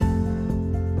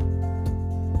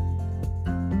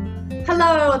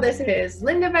Hello, this is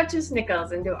Linda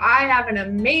Betches-Nichols, and do I have an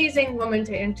amazing woman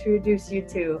to introduce you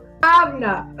to,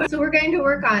 Bhavna. So we're going to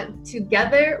work on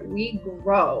Together We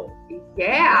Grow.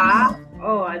 Yeah.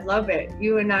 Oh, I love it.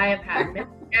 You and I have had many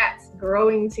chats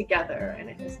growing together, and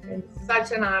it has been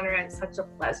such an honor and such a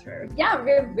pleasure. Yeah,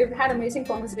 we've had amazing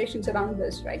conversations around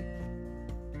this, right?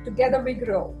 Together we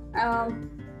grow.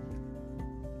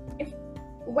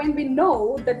 When we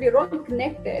know that we're all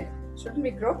connected, shouldn't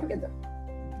we grow together?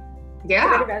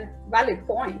 Yeah. It's a very valid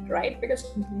point, right? Because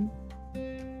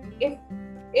if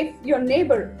your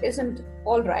neighbor isn't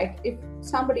all right, if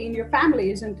somebody in your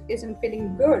family isn't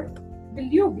feeling good, will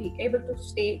you be able to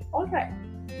stay all right?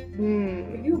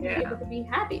 Will you be able to be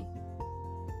happy?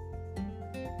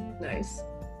 Nice.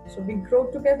 So we grow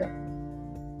together.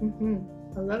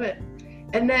 I love it.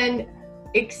 And then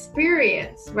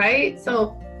experience, right?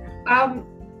 So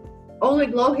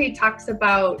Oleg Lohey talks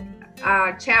about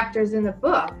chapters in the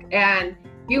book, and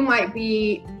you might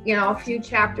be, a few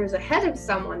chapters ahead of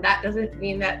someone. That doesn't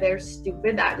mean that they're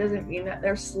stupid. That doesn't mean that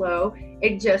they're slow.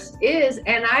 It just is.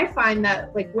 And I find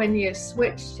that, like, when you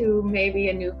switch to maybe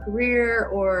a new career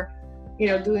or,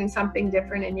 doing something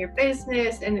different in your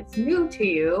business and it's new to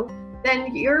you,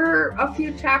 then you're a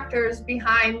few chapters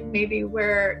behind maybe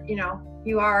where,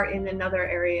 you are in another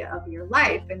area of your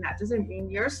life. And that doesn't mean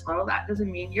you're slow. That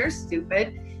doesn't mean you're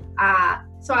stupid.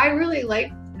 So I really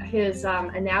like his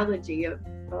analogy of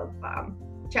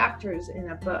chapters in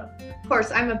a book. Of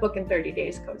course, I'm a book in 30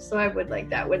 days coach, so I would like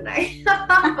that, wouldn't I?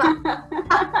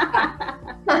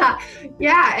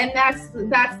 Yeah, and that's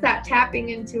that tapping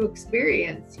into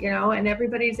experience, and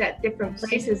everybody's at different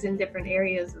places in different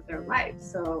areas of their life.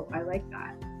 So I like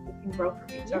that. We can grow from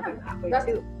each other that way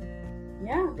too.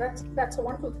 Yeah, that's a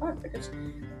wonderful thought, because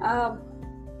I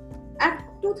have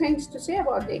two things to say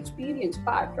about the experience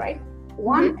part, right?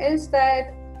 One is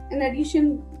that in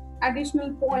additional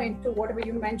point to whatever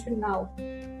you mentioned now,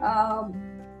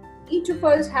 each of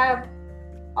us have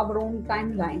our own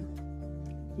timeline.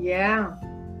 Yeah.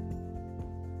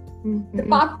 The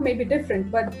path may be different,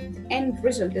 but the end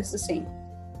result is the same.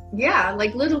 Yeah,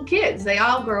 like little kids, they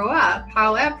all grow up.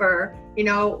 However,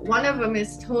 one of them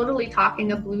is totally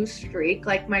talking a blue streak,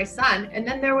 like my son. And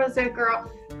then there was a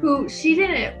girl who, she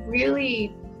didn't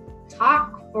really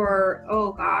talk for,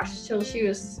 till she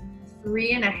was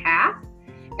 3.5.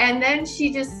 And then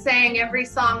she just sang every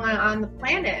song on the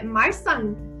planet. And my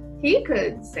son, he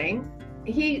could sing.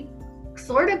 He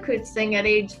sort of could sing at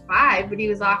age 5, but he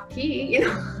was off key,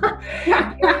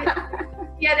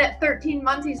 Yet at 13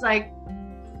 months, he's like,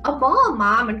 a ball,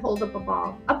 Mom, and hold up a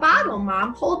ball. A bottle,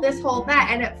 Mom, hold this, hold that.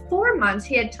 And at 4 months,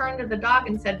 he had turned to the dog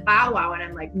and said, bow wow. And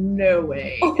I'm like, no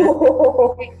way.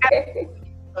 Oh,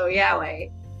 yeah,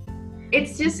 way.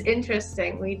 It's just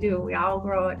interesting. We all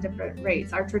grow at different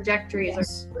rates. Our trajectories are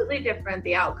completely different.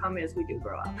 The outcome is we do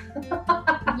grow up.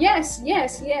 Yes.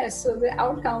 So the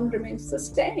outcome remains the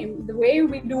same. The way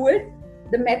we do it,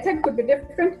 the method could be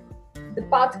different, the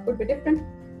path could be different,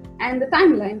 and the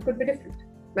timeline could be different.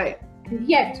 Right. And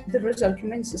yet the result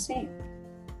remains the same.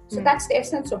 So that's the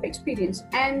essence of experience.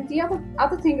 And the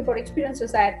other thing about experience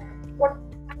is that what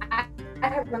I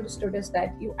have understood is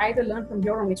that you either learn from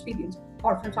your own experience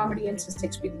or from somebody else's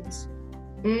experience.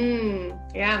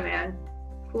 Yeah, man.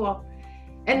 Cool.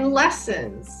 And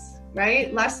lessons,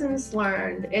 right? Lessons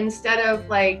learned, instead of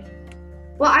I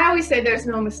always say there's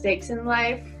no mistakes in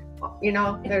life.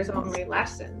 There's only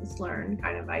lessons learned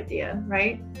kind of idea,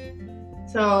 right?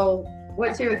 So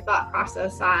what's your thought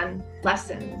process on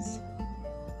lessons?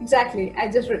 Exactly. I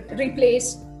just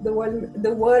replace the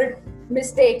word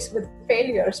mistakes with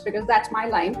failures, because that's my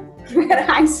line where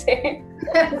I say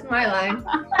that's my line.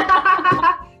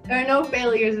 There are no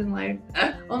failures in life,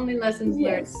 only lessons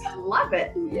learned. I love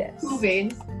it. Yes.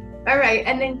 Moving. All right,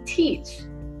 and then teach,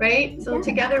 right? So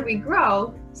together we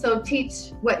grow. So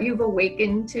teach what you've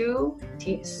awakened to,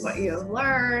 teach what you have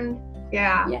learned.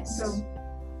 Yeah. Yes. So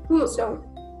go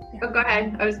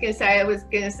ahead. I was gonna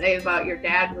say about your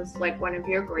dad was like one of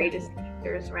your greatest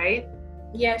teachers, right?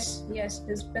 Yes,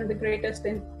 he's been the greatest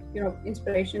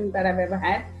inspiration that I've ever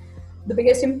had, the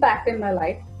biggest impact in my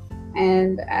life,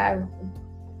 and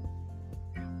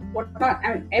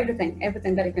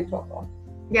everything that I can talk about.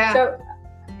 Yeah. So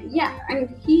and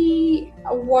he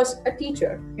was a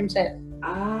teacher himself.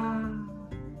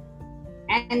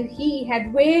 And he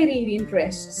had varied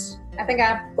interests. I think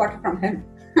I've got it from him.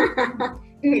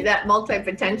 That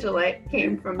multi-potential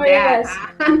came from Dad. Yes.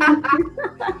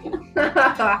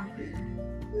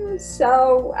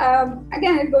 So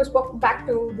again, it goes back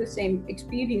to the same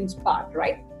experience part,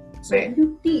 right? So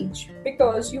you teach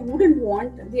because you wouldn't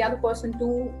want the other person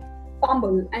to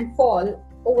fumble and fall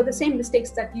over the same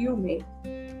mistakes that you made.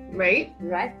 Right.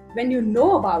 When you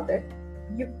know about it,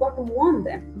 you've got to warn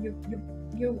them.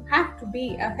 You have to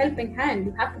be a helping hand.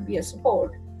 You have to be a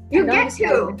support. You get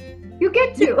to.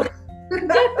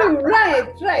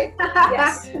 Right.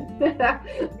 Yes.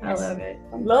 I love it.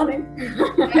 I'm learning.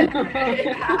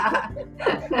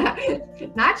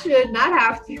 Not should, not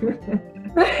have to.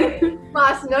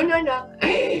 Must, no.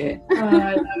 I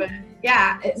love it.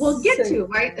 Yeah, we'll get to,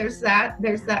 right? There's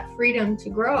that freedom to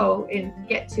grow and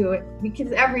get to it,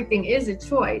 because everything is a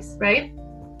choice, right?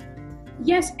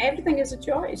 Yes, everything is a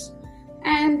choice.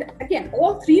 And again,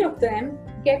 all three of them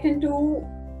get into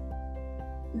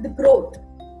the growth,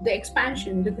 the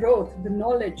expansion, the growth, the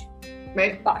knowledge,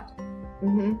 right? Part.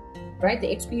 Mm-hmm. Right?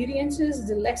 The experiences,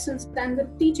 the lessons, and the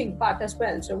teaching part as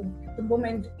well. So the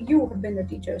moment you have been a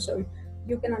teacher, so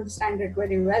you can understand it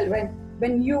very well.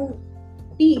 When you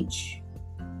teach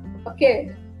a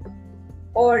kid,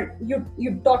 or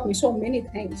you've taught me so many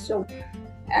things. So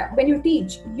when you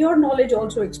teach, your knowledge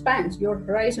also expands, your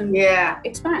horizon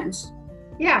expands.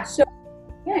 Yeah. So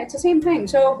yeah, it's the same thing.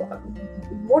 So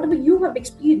whatever you have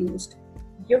experienced,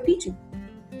 you're teaching.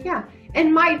 Yeah.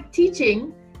 And my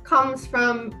teaching comes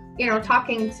from,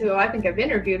 talking to, I think I've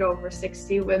interviewed over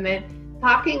 60 women,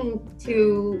 talking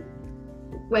to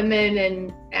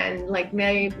women and like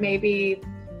maybe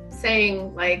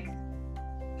saying, like,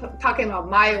 talking about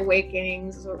my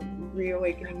awakenings or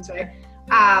reawakenings, right?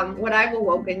 What I've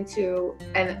awoken to,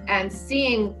 and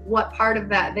seeing what part of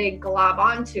that they glob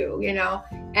onto,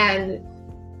 and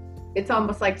it's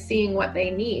almost like seeing what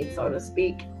they need, so to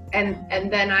speak. And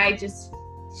then I just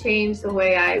change the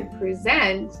way I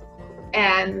present,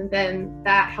 and then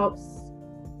that helps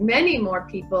many more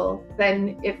people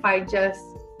than if I just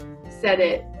said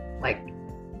it like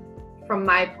from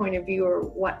my point of view or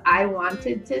what I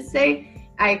wanted to say.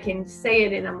 I can say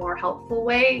it in a more helpful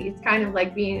way. It's kind of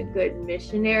like being a good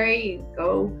missionary. You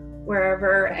go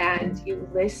wherever and you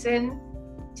listen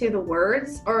to the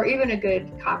words, or even a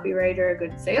good copywriter, a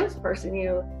good salesperson,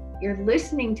 you're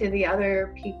listening to the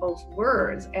other people's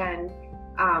words, and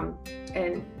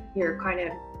you're kind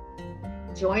of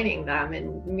joining them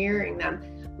and mirroring them.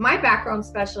 My background's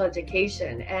special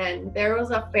education, and there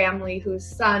was a family whose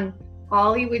son,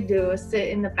 all he would do is sit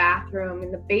in the bathroom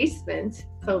in the basement,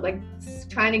 so like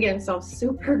trying to get himself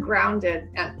super grounded,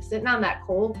 sitting on that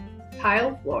cold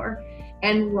tile floor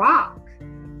and rock.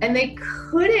 And they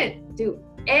couldn't do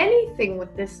anything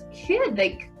with this kid.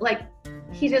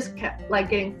 He just kept like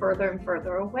getting further and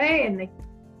further away, and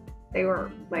they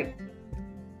were like,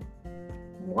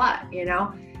 what,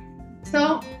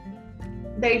 So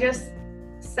they just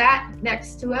sat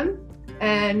next to him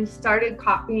and started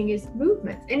copying his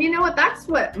movements. And you know what? That's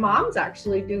what moms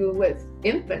actually do with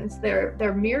infants.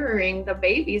 They're mirroring the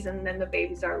babies, and then the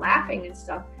babies are laughing and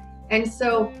stuff. And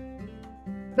so,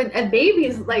 but a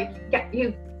baby's like,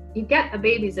 you get the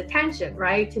baby's attention,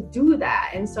 right? To do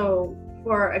that. And so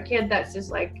for a kid that's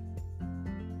just like,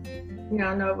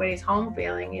 nobody's home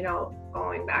feeling,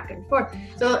 going back and forth.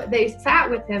 So they sat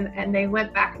with him and they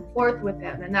went back and forth with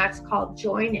him, and that's called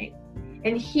joining.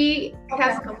 And he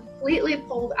has completely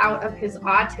pulled out of his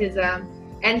autism,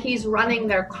 and he's running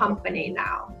their company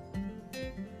now.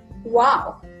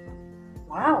 Wow.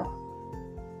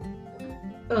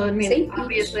 I mean,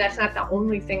 obviously that's not the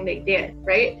only thing they did,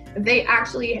 right? They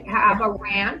actually have a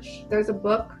ranch. There's a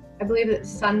book, I believe it's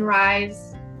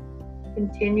Sunrise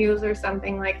Continues or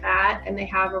something like that. And they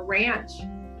have a ranch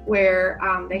where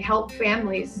they help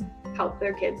families help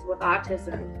their kids with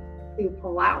autism to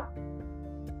pull out.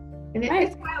 And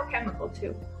it's biochemical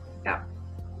too. Yeah.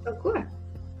 So good.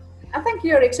 I think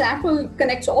your example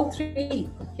connects all three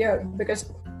here,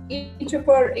 because each of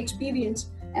our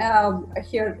experience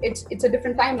here, it's a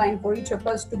different timeline for each of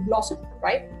us to blossom,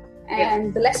 right?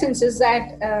 And the lessons is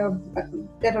that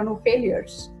there are no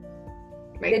failures.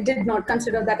 Right. They did not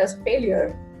consider that as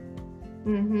failure.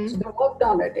 Mm-hmm. So they worked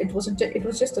on it. It was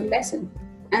just a lesson.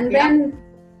 And then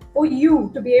for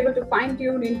you to be able to fine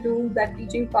tune into that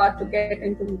teaching part, to get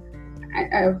into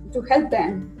to help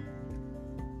them,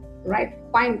 right?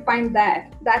 Find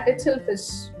that itself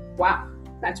is, wow,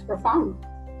 that's profound.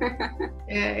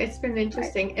 Yeah, it's been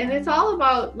interesting. Right. And it's all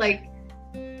about like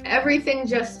everything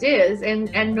just is,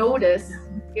 and notice,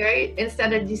 right?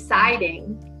 Instead of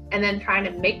deciding and then trying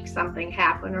to make something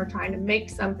happen or trying to make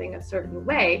something a certain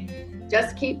way,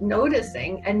 just keep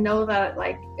noticing and know that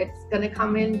like it's going to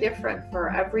come in different for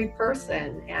every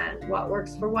person, and what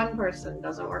works for one person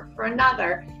doesn't work for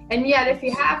another. And yet if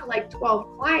you have like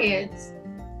 12 clients,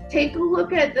 take a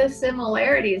look at the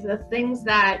similarities, the things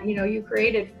that you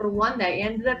created for one that you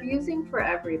ended up using for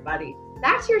everybody.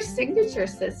 That's your signature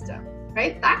system.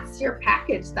 right? That's your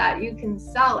package that you can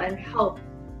sell and help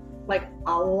like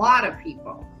a lot of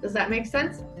people. Does that make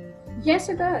sense? Yes,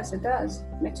 it does. It does.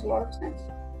 Makes a lot of sense.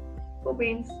 Cool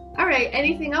beans. All right.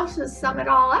 Anything else to sum it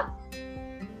all up?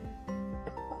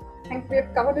 I think we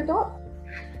have covered it all.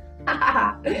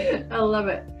 I love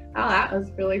it. Oh, that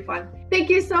was really fun. Thank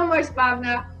you so much,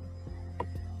 Bhavna.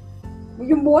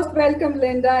 You're most welcome,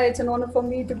 Linda. It's an honor for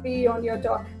me to be on your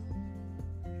talk.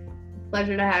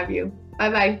 Pleasure to have you.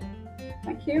 Bye-bye.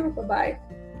 Thank you. Bye-bye.